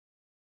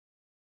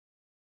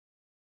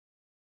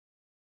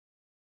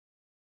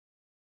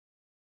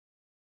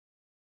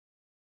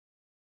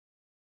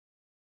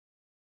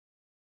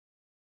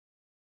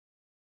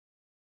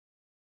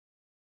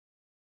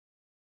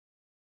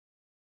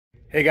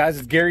Hey guys,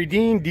 it's Garry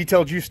Dean,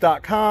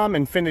 DetailJuice.com,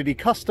 Infinity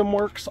Custom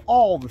Works,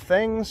 all the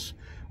things.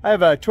 I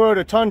have a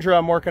Toyota Tundra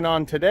I'm working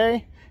on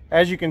today.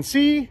 As you can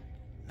see,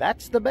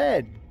 that's the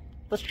bed.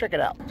 Let's check it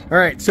out. All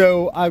right,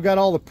 so I've got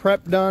all the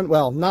prep done.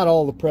 Well, not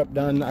all the prep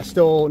done. I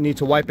still need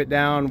to wipe it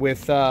down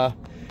with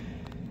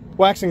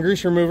wax and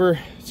grease remover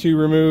to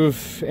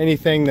remove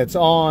anything that's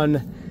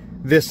on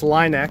this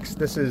Linex.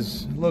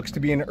 This looks to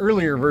be an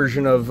earlier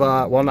version of,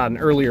 well, not an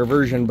earlier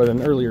version, but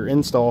an earlier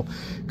install,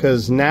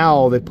 because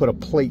now they put a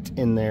plate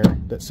in there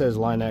that says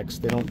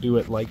Linex. They don't do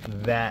it like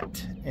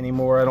that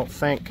anymore, I don't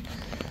think.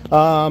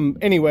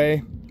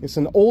 Anyway, it's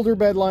an older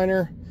bed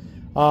liner.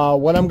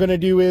 What I'm gonna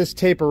do is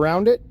tape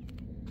around it.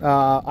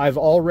 I've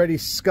already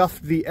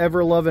scuffed the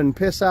ever-loving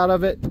piss out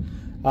of it.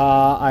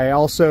 I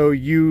also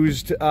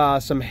used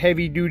some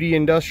heavy-duty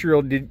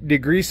industrial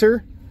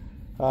degreaser.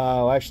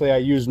 Actually, I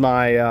used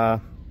my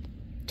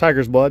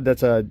Tiger's Blood.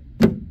 That's a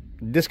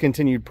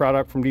discontinued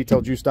product from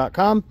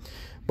DetailJuice.com,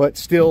 but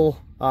still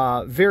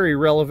very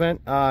relevant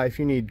if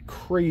you need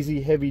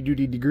crazy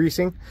heavy-duty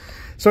degreasing.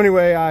 So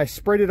anyway, I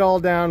sprayed it all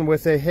down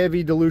with a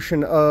heavy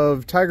dilution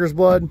of Tiger's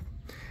Blood,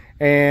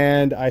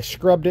 and I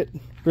scrubbed it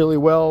really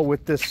well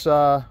with this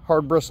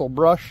hard bristle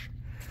brush.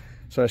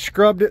 So I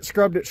scrubbed it,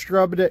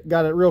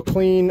 got it real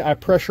clean. I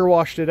pressure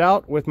washed it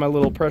out with my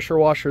little pressure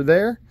washer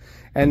there.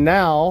 And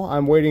now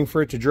I'm waiting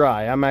for it to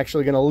dry. I'm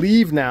actually gonna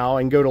leave now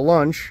and go to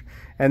lunch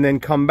and then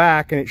come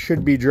back and it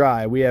should be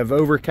dry. We have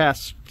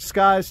overcast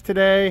skies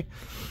today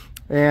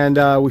and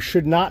we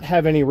should not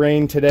have any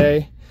rain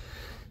today.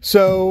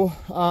 So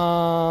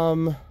a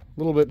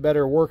little bit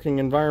better working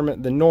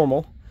environment than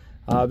normal.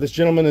 This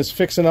gentleman is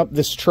fixing up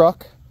this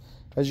truck.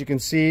 As you can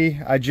see,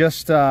 I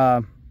just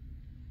cut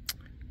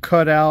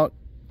out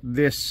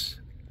this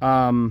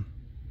little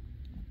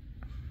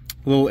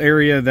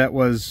area that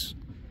was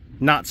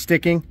not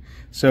sticking,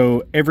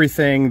 so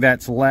everything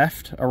that's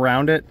left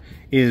around it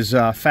is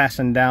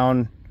fastened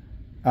down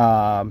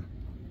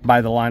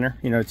by the liner.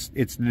 You know,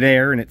 it's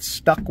there and it's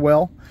stuck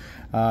well.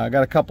 I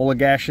got a couple of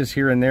gashes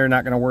here and there,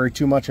 not going to worry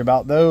too much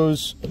about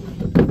those.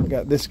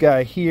 Got this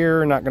guy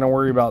here, not going to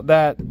worry about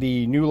that.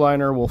 The new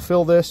liner will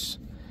fill this.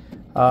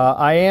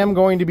 I am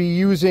going to be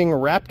using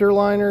Raptor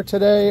liner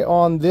today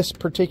on this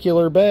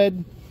particular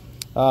bed.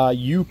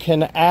 You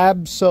can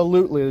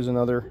absolutely, there's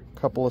another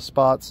couple of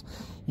spots.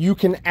 You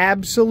can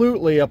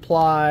absolutely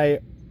apply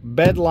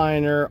bed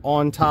liner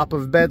on top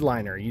of bed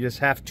liner. You just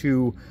have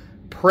to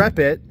prep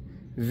it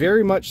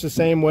very much the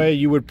same way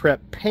you would prep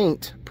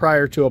paint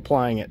prior to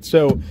applying it.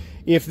 So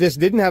if this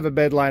didn't have a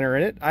bed liner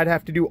in it, I'd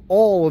have to do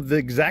all of the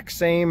exact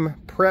same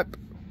prep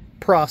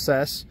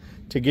process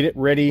to get it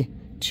ready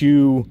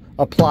to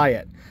apply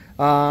it.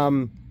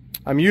 I'm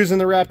using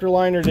the Raptor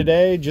liner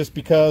today just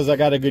because I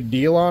got a good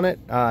deal on it.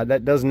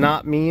 That does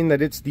not mean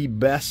that it's the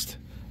best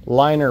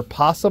liner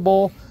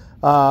possible.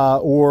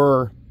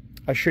 Or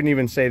I shouldn't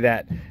even say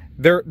that.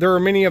 There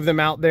are many of them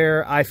out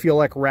there. I feel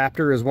like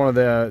Raptor is one of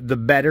the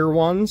better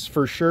ones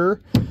for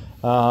sure.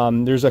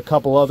 There's a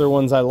couple other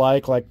ones I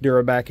like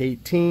Duraback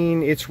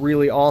 18. It's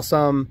really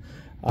awesome.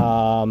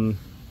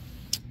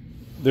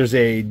 There's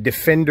a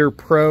Defender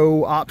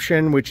Pro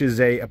option, which is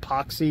a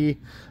epoxy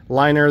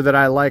liner that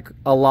I like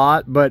a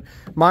lot. But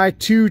my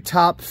two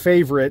top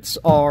favorites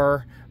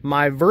are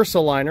my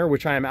Versa liner,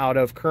 which I am out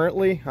of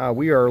currently.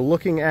 We are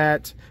looking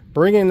at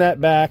bringing that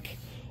back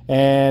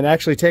and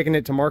actually taking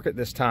it to market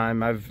this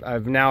time.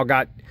 I've now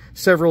got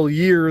several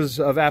years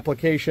of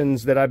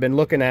applications that I've been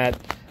looking at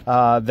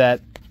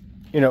that,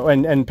 you know,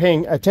 and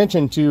paying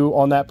attention to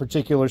on that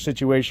particular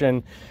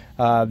situation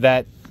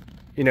that,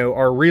 you know,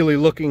 are really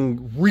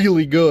looking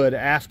really good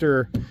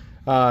after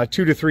 2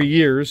 to 3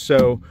 years.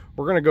 So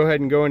we're going to go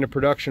ahead and go into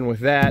production with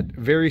that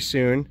very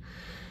soon.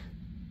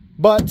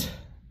 But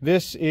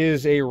this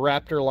is a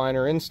Raptor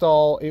liner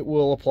install. It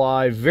will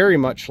apply very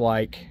much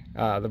like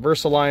the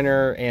Versa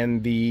liner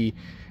and the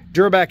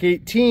Duraback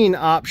 18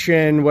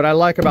 option. What I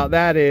like about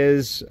that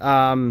is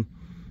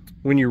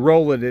when you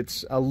roll it,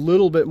 it's a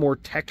little bit more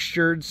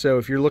textured. So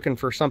if you're looking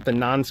for something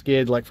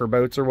non-skid, like for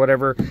boats or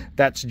whatever,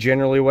 that's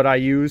generally what I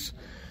use.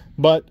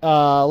 But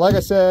like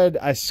I said,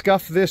 I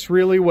scuffed this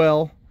really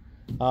well.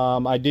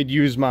 I did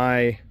use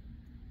my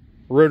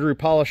rotary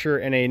polisher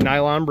and a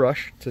nylon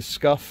brush to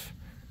scuff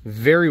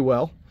very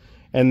well.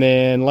 And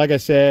then, like I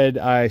said,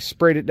 I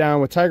sprayed it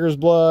down with Tiger's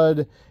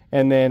Blood,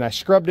 and then I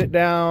scrubbed it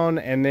down,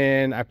 and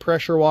then I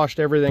pressure washed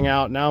everything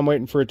out. Now I'm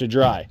waiting for it to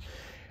dry.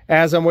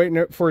 As I'm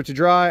waiting for it to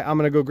dry, I'm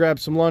gonna go grab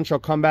some lunch. I'll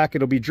come back,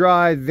 it'll be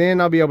dry. Then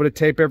I'll be able to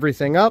tape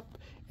everything up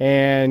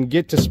and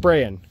get to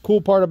spraying. Cool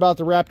part about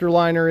the Raptor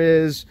liner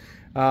is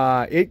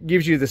it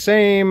gives you the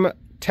same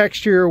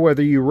texture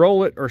whether you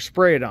roll it or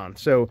spray it on.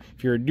 So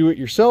if you're a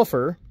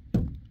do-it-yourselfer,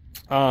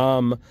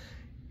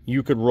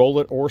 you could roll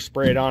it or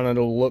spray it on and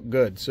it'll look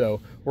good.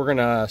 So we're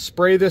gonna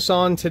spray this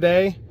on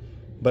today,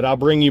 but I'll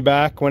bring you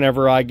back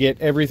whenever I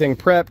get everything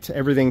prepped,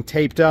 everything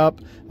taped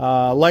up.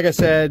 Like I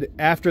said,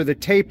 after the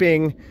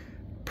taping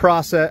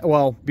process,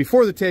 well,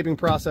 before the taping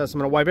process,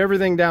 I'm gonna wipe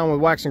everything down with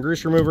wax and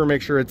grease remover,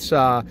 make sure it's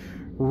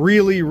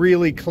really,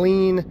 really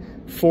clean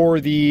for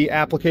the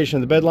application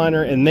of the bed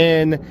liner, and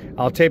then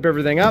I'll tape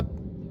everything up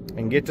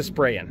and get to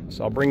spraying.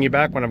 So I'll bring you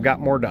back when I've got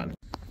more done.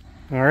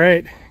 All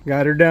right,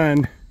 got her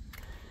done.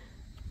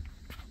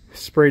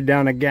 Sprayed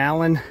down a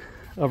gallon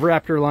of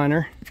Raptor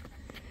liner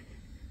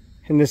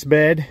in this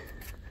bed.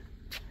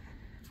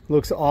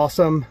 Looks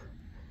awesome.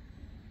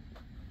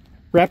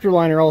 Raptor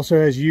liner also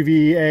has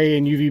UVA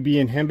and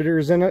UVB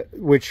inhibitors in it,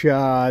 which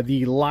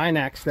the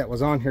Linex that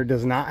was on here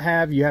does not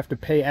have. You have to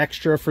pay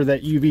extra for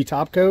that UV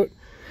top coat.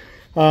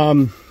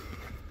 I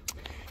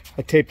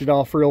taped it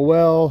off real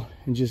well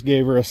and just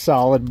gave her a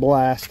solid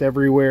blast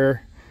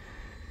everywhere.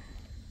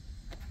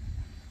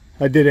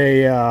 I did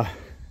a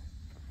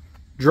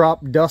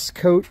drop dust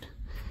coat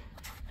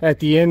at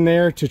the end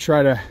there to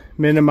try to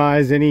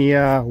minimize any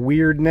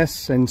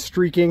weirdness and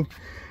streaking.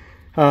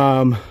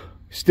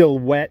 Still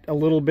wet a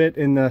little bit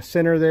in the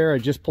center there. I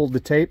just pulled the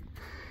tape.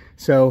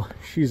 So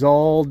she's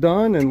all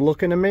done and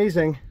looking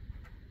amazing.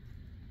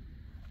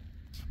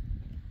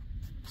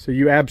 So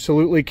you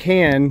absolutely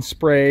can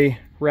spray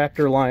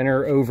Raptor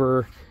liner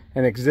over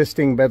an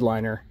existing bed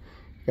liner.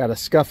 You gotta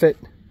scuff it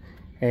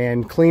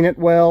and clean it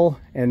well,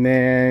 and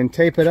then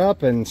tape it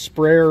up and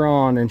spray her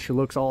on, and she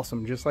looks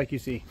awesome, just like you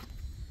see.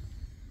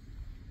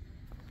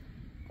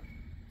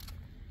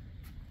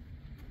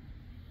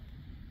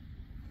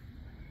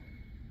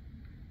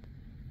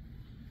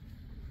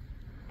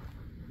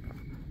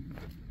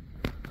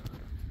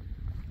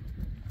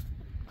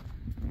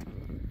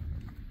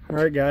 All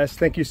right, guys,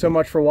 thank you so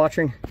much for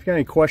watching. If you got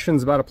any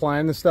questions about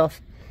applying this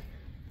stuff,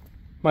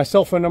 my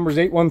cell phone number is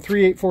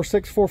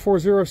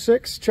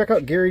 813-846-4406. Check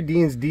out Garry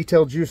Dean's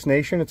Detail Juice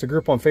Nation. It's a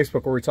group on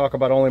Facebook where we talk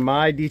about only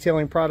my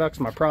detailing products,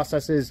 my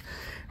processes,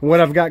 and what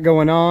I've got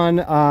going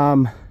on.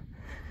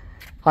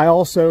 I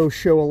also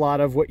show a lot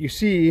of what you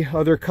see,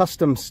 other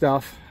custom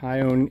stuff.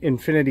 I own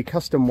Infinity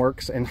Custom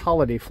Works in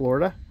Holiday,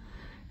 Florida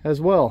as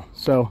well.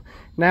 So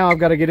now I've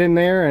got to get in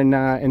there and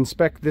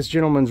inspect this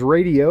gentleman's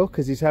radio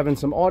because he's having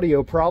some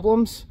audio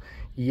problems.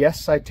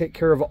 Yes, I take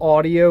care of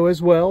audio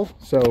as well.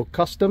 So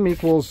custom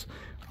equals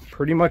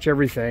pretty much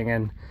everything.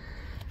 And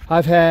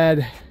I've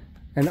had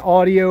an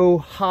audio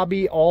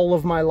hobby all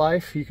of my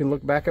life. You can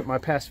look back at my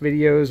past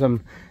videos.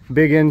 I'm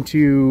big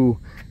into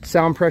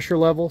sound pressure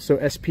level, so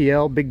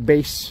SPL, big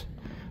bass,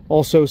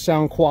 also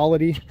sound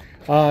quality.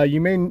 You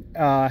may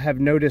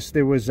have noticed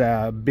there was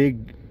a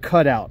big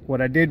cutout.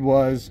 What I did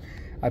was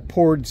I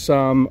poured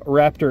some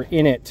Raptor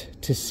in it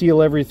to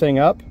seal everything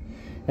up,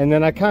 and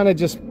then I kind of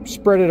just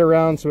spread it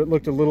around so it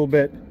looked a little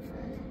bit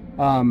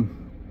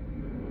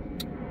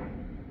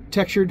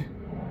textured.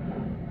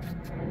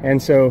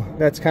 And so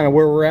that's kind of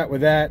where we're at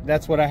with that.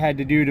 That's what I had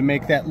to do to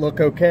make that look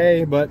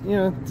okay. But you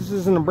know, this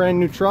isn't a brand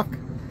new truck.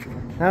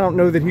 I don't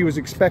know that he was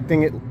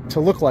expecting it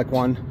to look like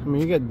one. I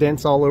mean, you got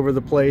dents all over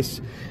the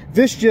place.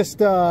 This just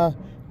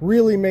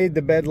really made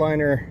the bed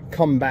liner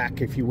come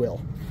back, if you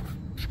will.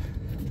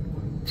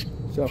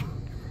 So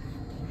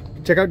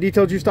check out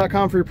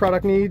detailjuice.com for your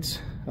product needs.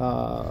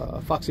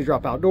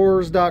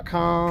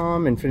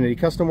 FoxyDropOutdoors.com,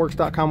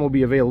 InfinityCustomWorks.com will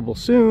be available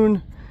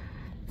soon.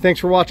 Thanks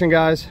for watching,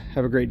 guys.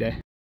 Have a great day.